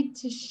we need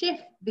to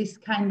shift this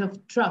kind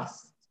of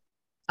trust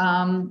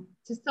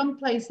to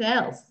someplace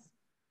else.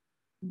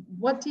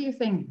 What do you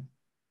think?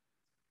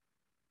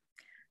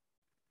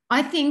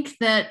 I think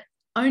that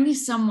only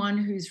someone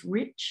who's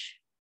rich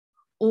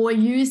or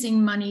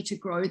using money to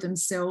grow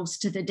themselves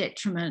to the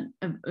detriment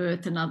of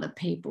Earth and other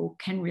people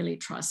can really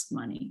trust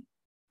money.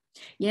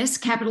 Yes,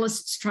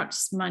 capitalists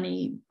trust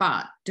money,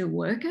 but do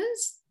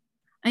workers?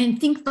 I mean,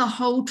 think the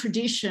whole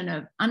tradition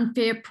of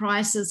unfair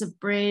prices of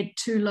bread,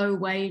 too low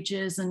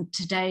wages, and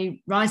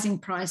today rising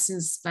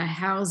prices for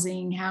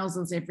housing,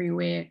 houses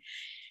everywhere.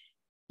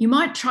 You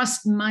might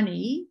trust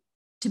money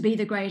to be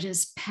the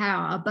greatest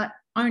power, but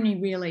only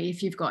really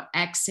if you've got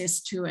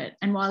access to it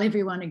and while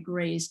everyone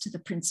agrees to the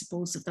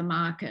principles of the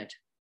market.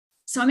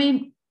 So, I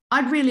mean,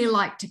 I'd really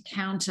like to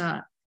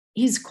counter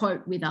his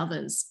quote with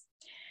others.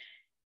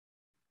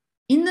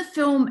 In the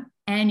film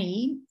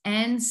Annie,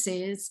 Anne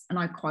says, and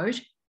I quote,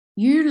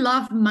 "You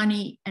love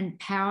money and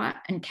power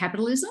and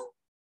capitalism.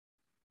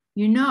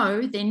 You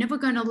know they're never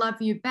going to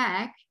love you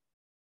back."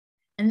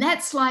 And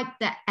that's like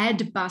the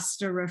ad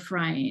buster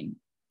refrain.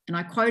 And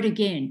I quote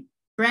again,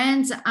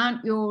 Brands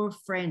aren't your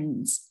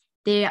friends.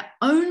 They're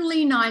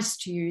only nice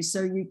to you,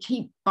 so you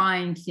keep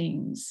buying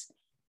things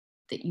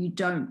that you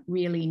don't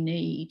really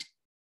need,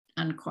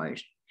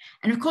 unquote.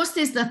 And of course,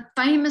 there's the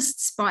famous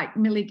Spike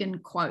Milligan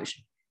quote,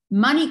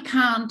 money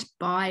can't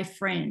buy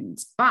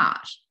friends,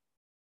 but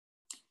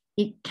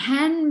it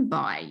can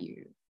buy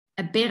you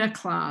a better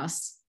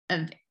class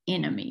of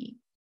enemy.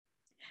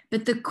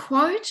 But the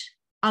quote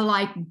I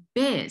like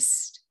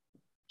best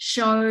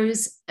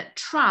shows that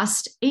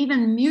trust,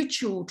 even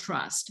mutual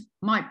trust,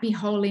 might be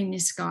wholly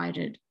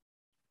misguided.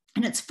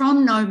 And it's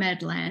from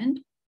Nomadland,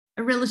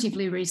 a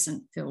relatively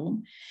recent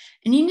film.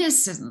 And in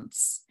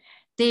essence,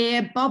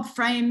 there Bob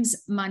frames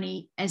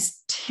money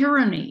as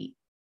tyranny,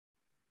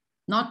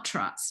 not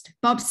trust.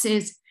 Bob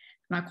says,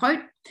 and I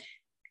quote,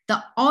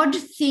 "The odd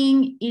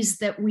thing is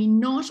that we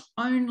not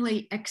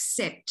only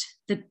accept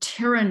the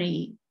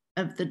tyranny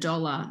of the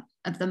dollar,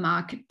 of the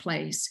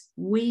marketplace,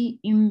 we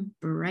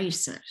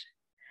embrace it.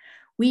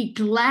 We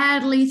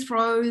gladly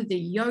throw the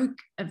yoke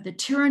of the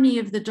tyranny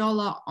of the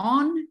dollar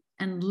on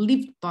and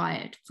live by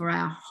it for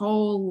our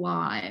whole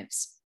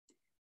lives."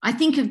 I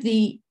think of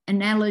the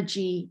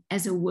analogy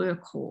as a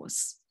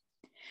workhorse.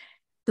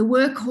 The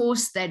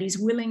workhorse that is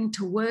willing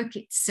to work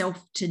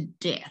itself to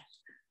death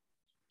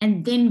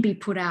and then be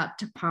put out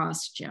to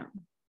pasture.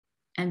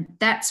 And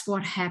that's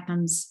what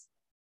happens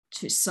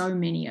to so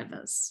many of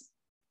us,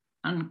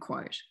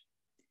 unquote.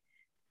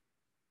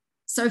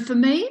 So for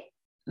me,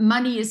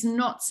 money is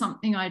not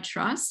something I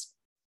trust.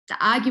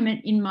 The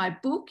argument in my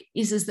book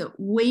is that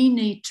we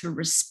need to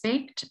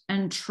respect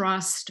and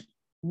trust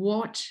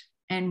what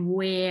and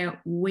where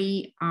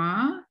we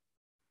are.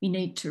 We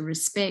need to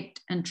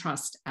respect and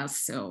trust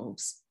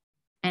ourselves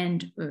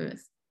and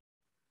Earth.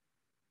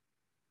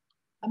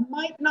 I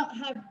might not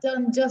have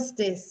done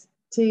justice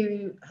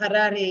to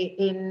Harari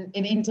in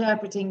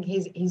interpreting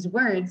his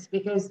words,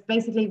 because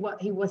basically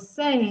what he was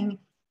saying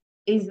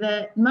is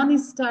that money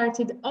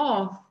started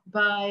off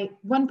by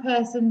one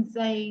person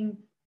saying,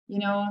 you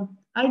know,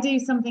 I do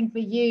something for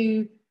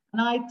you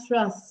and I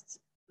trust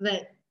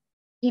that,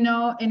 you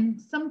know, in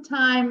some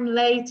time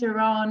later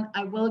on,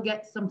 I will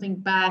get something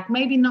back,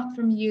 maybe not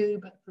from you,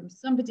 but from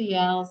somebody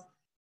else.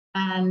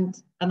 And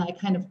I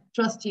kind of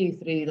trust you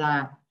through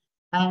that.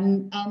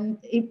 And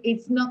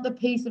it's not the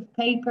piece of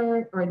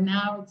paper, or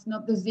now it's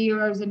not the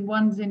zeros and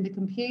ones in the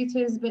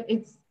computers, but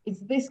it's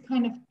this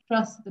kind of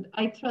trust that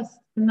I trust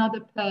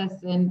another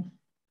person,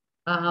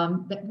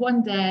 that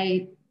one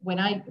day when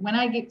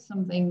I get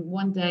something,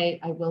 one day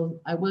I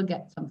will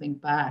get something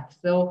back.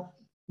 So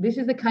this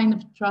is the kind of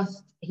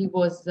trust he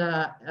was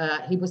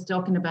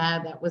talking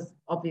about that was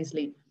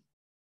obviously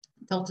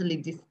totally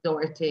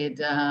distorted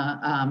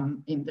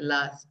in the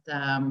last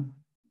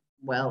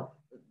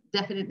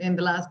definitely in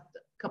the last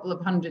couple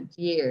of hundred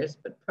years,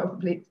 but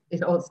probably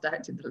it all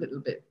started a little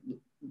bit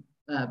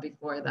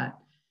before that.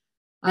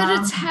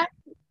 But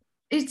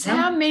it's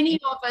how many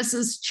of us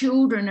as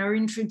children are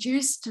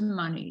introduced to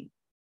money.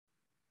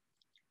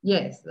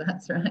 Yes,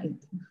 that's right.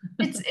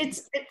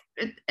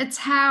 It's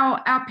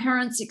how our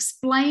parents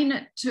explain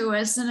it to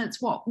us, and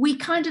it's what we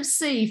kind of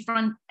see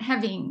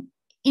having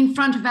in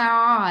front of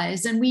our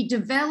eyes, and we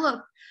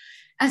develop,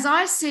 as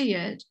I see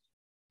it,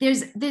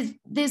 there's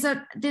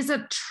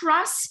a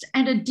trust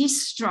and a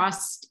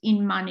distrust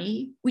in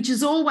money, which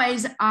is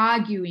always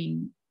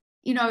arguing.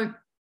 You know,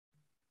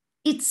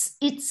 it's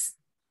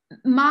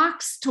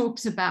Marx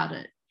talks about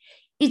it.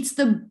 It's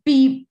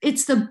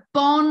the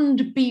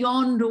bond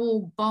beyond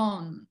all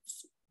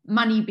bonds.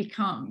 Money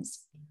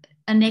becomes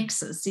a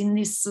nexus in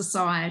this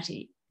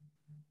society.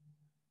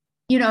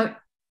 You know,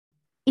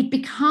 it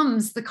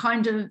becomes the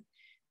kind of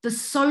the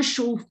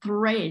social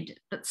thread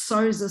that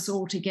sews us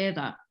all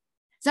together.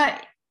 So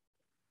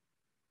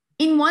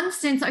in one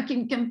sense, I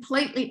can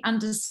completely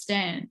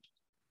understand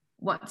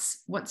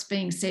what's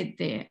being said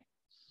there.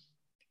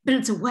 But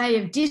it's a way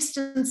of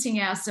distancing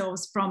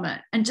ourselves from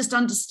it and just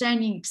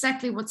understanding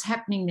exactly what's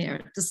happening there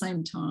at the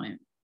same time.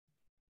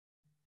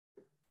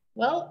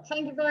 Well,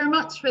 thank you very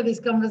much for this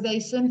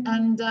conversation.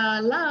 And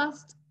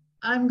last,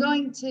 I'm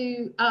going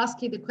to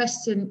ask you the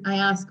question I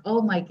ask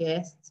all my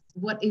guests.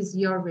 What is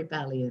your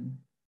rebellion?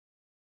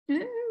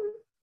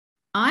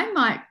 I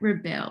might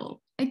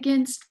rebel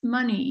against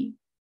money.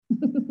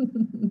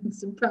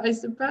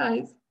 Surprise,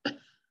 surprise.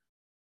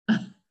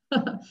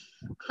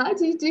 How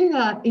do you do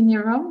that in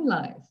your own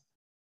life?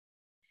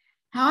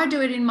 How I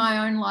do it in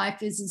my own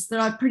life is that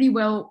I pretty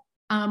well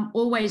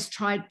always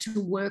tried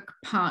to work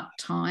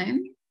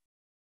part-time.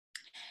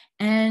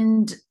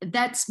 And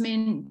that's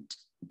meant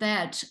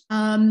that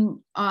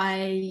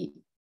I,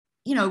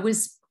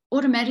 was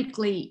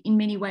automatically in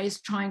many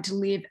ways trying to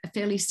live a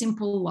fairly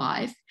simple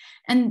life.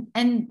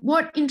 And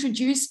what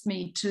introduced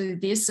me to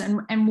this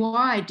and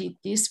why I did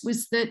this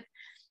was that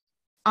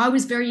I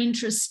was very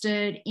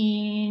interested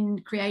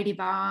in creative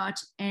art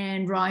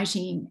and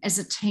writing as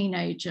a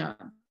teenager.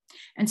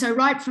 And so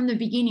right from the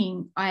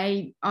beginning,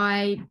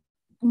 I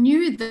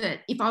knew that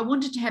if I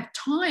wanted to have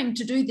time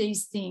to do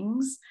these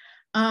things,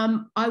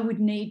 I would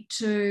need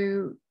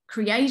to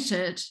create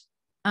it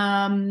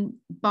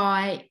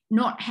by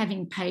not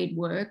having paid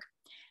work.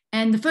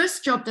 And the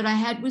first job that I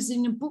had was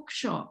in a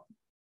bookshop.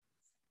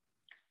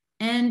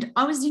 And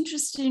I was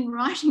interested in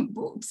writing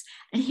books.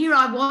 And here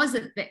I was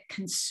at the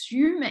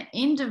consumer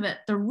end of it,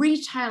 the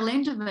retail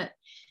end of it.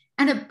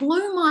 And it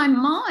blew my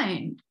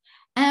mind.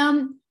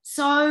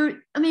 So,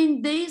 I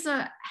mean, these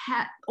are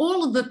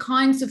all of the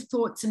kinds of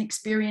thoughts and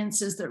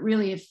experiences that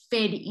really have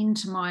fed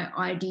into my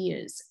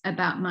ideas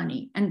about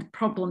money and the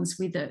problems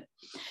with it.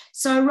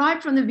 So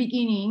right from the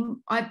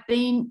beginning, I've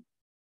been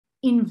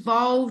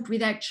involved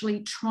with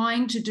actually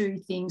trying to do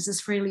things as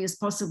freely as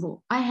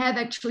possible. I have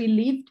actually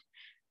lived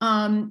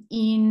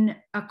in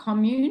a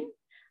commune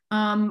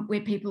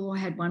where people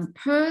had one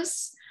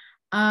purse.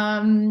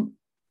 At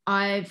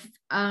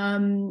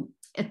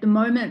the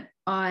moment,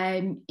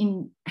 I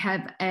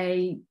have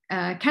a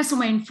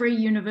Castlemaine Free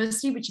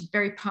University, which is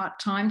very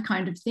part-time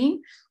kind of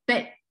thing,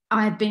 but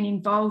I've been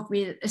involved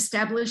with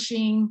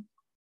establishing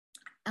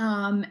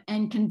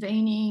and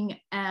convening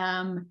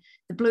the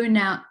Blue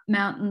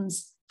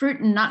Mountains Fruit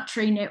and Nut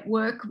Tree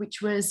Network,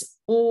 which was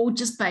all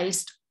just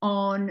based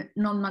on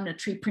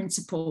non-monetary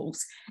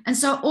principles. And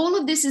so all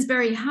of this is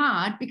very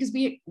hard because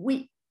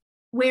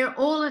we're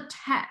all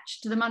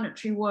attached to the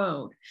monetary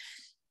world.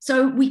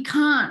 So we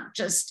can't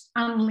just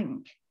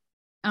unlink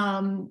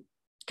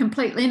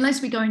completely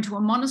unless we go into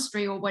a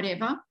monastery or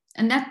whatever,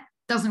 and that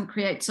doesn't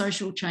create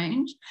social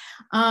change.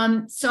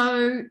 And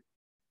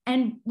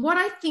what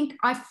I think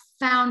I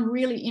found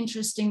really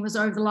interesting was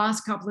over the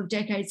last couple of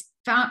decades,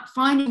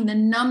 finding the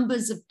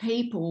numbers of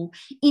people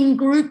in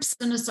groups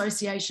and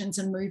associations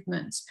and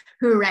movements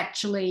who are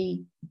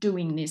actually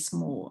doing this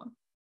more.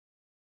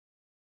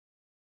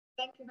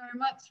 Thank you very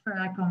much for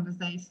our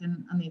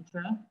conversation,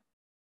 Anitra.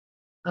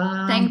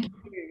 Thank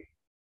you.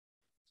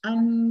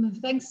 And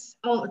thanks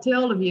to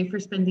all of you for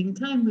spending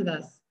time with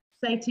us.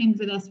 Stay tuned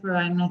with us for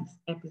our next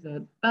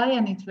episode. Bye,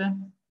 Anitra.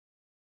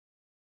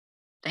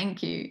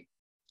 Thank you.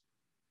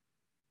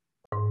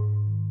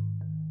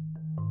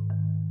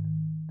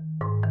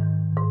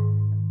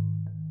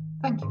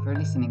 Thank you for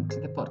listening to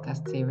the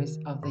podcast series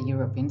of the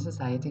European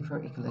Society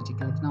for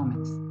Ecological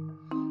Economics.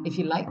 If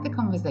you like the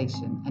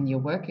conversation and your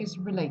work is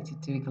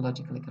related to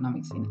ecological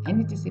economics in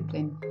any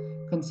discipline,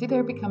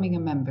 consider becoming a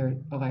member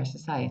of our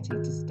society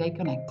to stay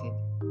connected.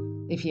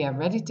 If you are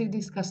ready to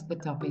discuss the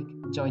topic,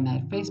 join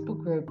our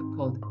Facebook group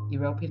called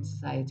European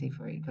Society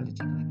for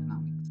Ecological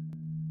Economics.